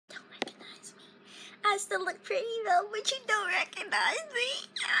I still look pretty though, but you don't recognize me.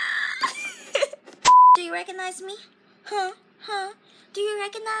 Do you recognize me? Huh? Do you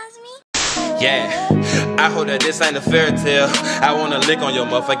recognize me? Yeah, I hope that this ain't a fairy tale. I wanna lick on your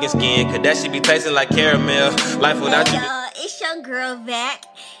motherfucking skin, cause that shit be tasting like caramel. Life without you. It's your girl back,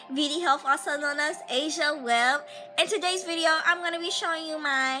 Beauty Health, also known as Asia Webb. In today's video, I'm gonna be showing you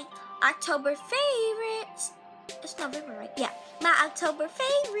my October favorites. It's November, right? Yeah, my October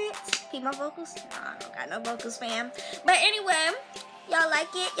favorites. Peep my vocals? No, I don't got no vocals, fam. But anyway, y'all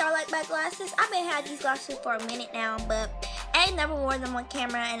like it? Y'all like my glasses? I've been had these glasses for a minute now, but I ain't never wore them on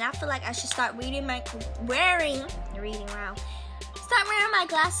camera, and I feel like I should start wearing my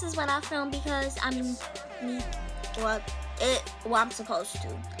glasses when I film because I'm I'm supposed to.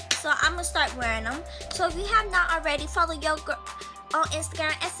 So I'm gonna start wearing them. So if you have not already, follow your girl on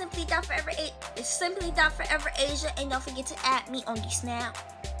Instagram at simply.forever_Asia, and don't forget to add me on the Snap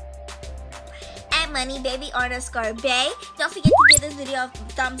at moneybaby_bay. Don't forget to give this video a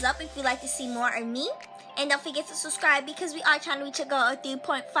thumbs up if you'd like to see more of me. And don't forget to subscribe because we are trying to reach a goal of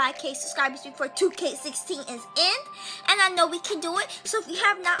 3.5K subscribers before 2K16 is in. And I know we can do it. So if you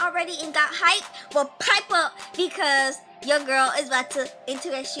have not already and got hype, well, pipe up because your girl is about to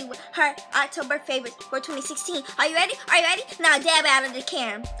introduce you with her October favorites for 2016. Are you ready? Are you ready? Now dab out of the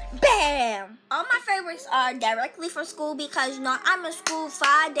camera. Bam! All my favorites are directly from school because, you know, I'm in school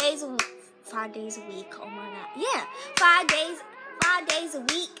 5 days a week. 5 days a week. Oh my God. Yeah. 5 days a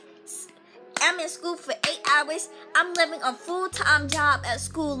week. I'm in school for 8 hours. I'm living a full-time job at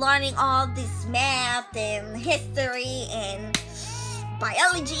school, learning all this math and history and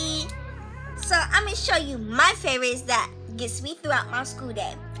biology. So I'm gonna show you my favorites that gets me throughout my school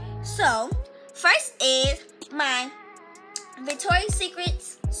day. So first is my Victoria's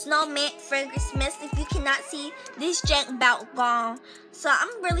Secret's Snow Mint Fragrance Mist. If you cannot see, this jank about gone. So I'm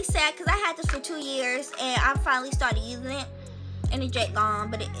really sad because I had this for 2 years and I finally started using it. And it just gone,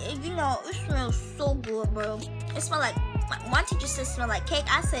 but you know, it smells so good, bro. It smells like, one teacher said it smelled like cake.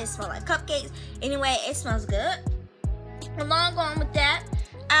 I said it smelled like cupcakes. Anyway, it smells good. Along going with that,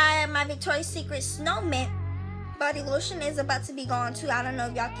 my Victoria's Secret Snow Mint body lotion is about to be gone too. I don't know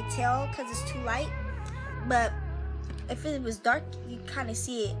if y'all can tell because it's too light, but if it was dark, you kind of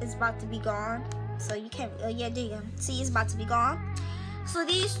see it. It's about to be gone, so you can't. Yeah, do you see? It's about to be gone. So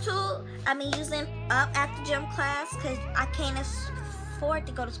these two I've been using up after gym class because I can't afford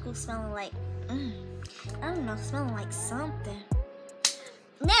to go to school smelling like, I don't know, smelling like something.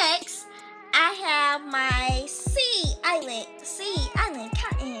 Next, I have my Sea Island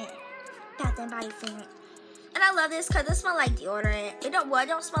Cotton Body Fragrance. And I love this because it smells like deodorant. It don't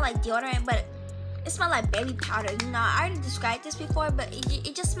smell like deodorant, but it smells like baby powder. You know, I already described this before, but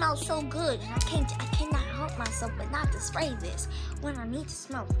it just smells so good. And I cannot help myself but not to spray this when I need to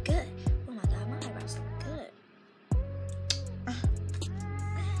smell good. Oh my God, my eyebrows look good.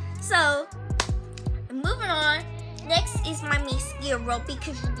 So, moving on. Next is my mascara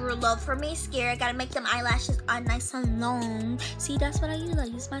because you love for mascara. Gotta make them eyelashes nice and long. See, that's what I use. I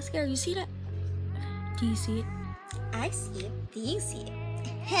use mascara. You see that? Do you see it? I see it. Do you see it?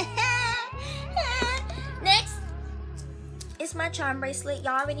 Next is my charm bracelet.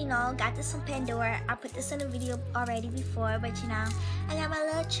 Y'all already know, got this from Pandora. I put this in a video already before, but you know, I got my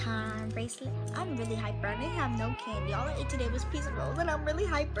little charm bracelet. I'm really hyper. I didn't have no candy. All I ate today was pizza rolls, and I'm really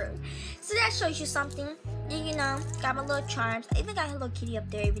hyper. So that shows you something. You know, got my little charms. I even got Hello Kitty up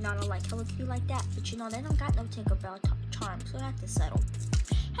there, even though I don't like Hello Kitty like that. But you know, they don't got no Tinkerbell charms, so I have to settle.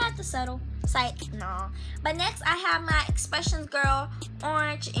 Psych, no. But next I have my Expressions Girl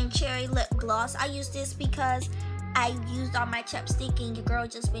Orange and Cherry Lip Gloss. I use this because I used all my chapstick and your girl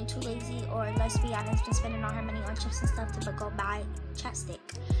just been too lazy, or let's be honest, been spending all her money on chips and stuff to go buy chapstick.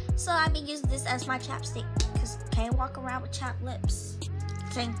 So I've been using this as my chapstick because can't walk around with chapped lips.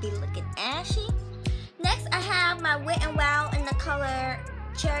 Can't be looking ashy. Next I have my Wet n Wild in the color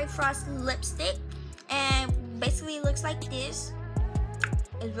Cherry Frosty lipstick, and basically it looks like this.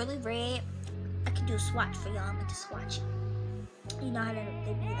 It's really red. I can do a swatch for y'all. I'm gonna just swatch it. You know how they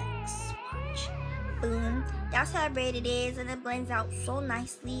be like swatch. Boom. That's how red it is, and it blends out so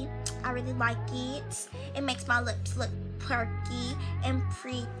nicely. I really like it. It makes my lips look perky and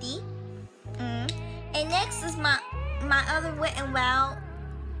pretty. And next is my other Wet n Wild.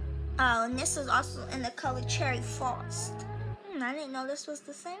 Oh, and this is also in the color Cherry Frost. I didn't know this was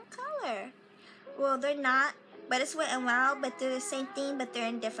the same color. Well, they're not. But it's Wet n Wild, but they're the same thing, but they're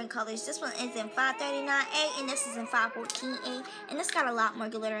in different colors. This one is in 539A, and this is in 514A. And it's got a lot more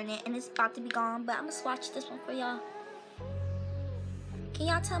glitter in it, and it's about to be gone. But I'm going to swatch this one for y'all. Can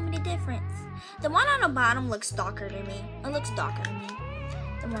y'all tell me the difference? The one on the bottom looks darker to me. It looks darker to me.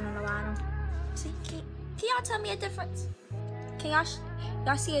 The one on the bottom. See, can y'all tell me a difference? Can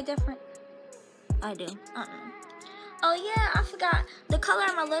y'all see a difference? I do. Oh yeah, I forgot. The color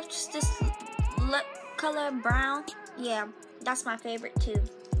of my lips, this lip color brown. Yeah, that's my favorite too.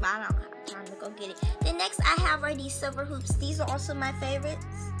 But I don't have time to go get it. The next I have are these silver hoops. These are also my favorites.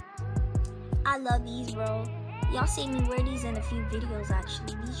 I love these, bro. Y'all seen me wear these in a few videos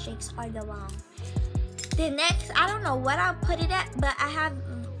actually. These shakes are the bomb. The next, I don't know what I'll put it at, but I have,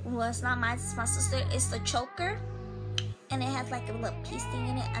 well, it's not mine, it's my sister. It's the choker. And it has like a little piece thing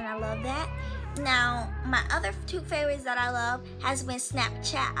in it, and I love that. Now, my other two favorites that I love has been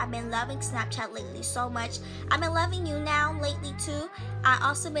Snapchat. I've been loving Snapchat lately so much. I've been loving You Now lately too. I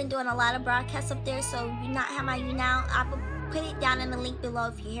also been doing a lot of broadcasts up there, so if you not have my You Now, I will put it down in the link below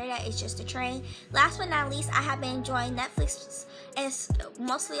if you hear that. It's just a train. Last but not least, I have been enjoying Netflix. It's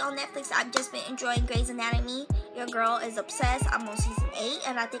mostly on Netflix. I've just been enjoying Grey's Anatomy. Your girl is obsessed. I'm on season 8,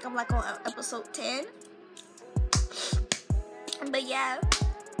 and I think I'm like on episode 10. But yeah,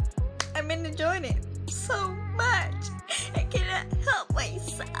 I've been enjoying it so much. I cannot help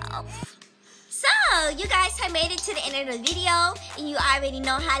myself. So, you guys have made it to the end of the video, and you already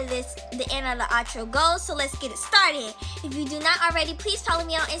know how the end of the outro goes, so let's get it started. If you do not already, please follow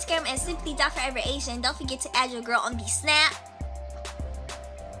me on Instagram at simply.foreverasian. Don't forget to add your girl on the Snap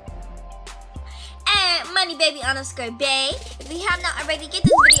at moneybaby_bae. If you have not already, give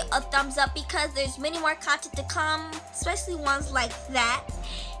this video a thumbs up because there's many more content to come, especially ones like that.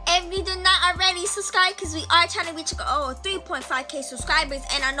 If you do not already, subscribe because we are trying to reach 3.5k subscribers,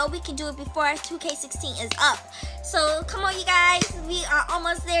 and I know we can do it before 2k16 is up. So come on, you guys, we are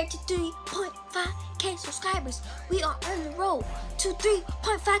almost there to 3.5k subscribers. We are on the road to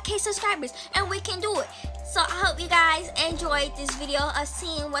 3.5k subscribers, and we can do it. So I hope you guys enjoyed this video of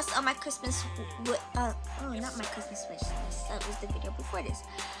seeing what's on my Christmas not my Christmas wish list. That was the video before this.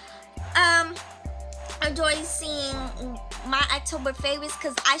 Enjoy seeing my October favorites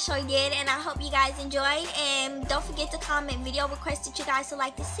because I sure did, and I hope you guys enjoyed. And don't forget to comment video requests that you guys would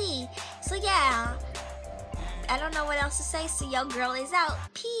like to see. So yeah, I don't know what else to say, so your girl is out.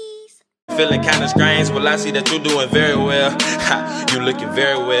 Peace. Feeling kinda strange, well I see that you doing very well. You looking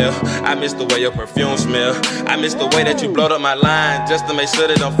very well. I miss the way your perfume smell. I miss the way that you blowed up my line just to make sure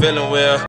that I'm feeling well.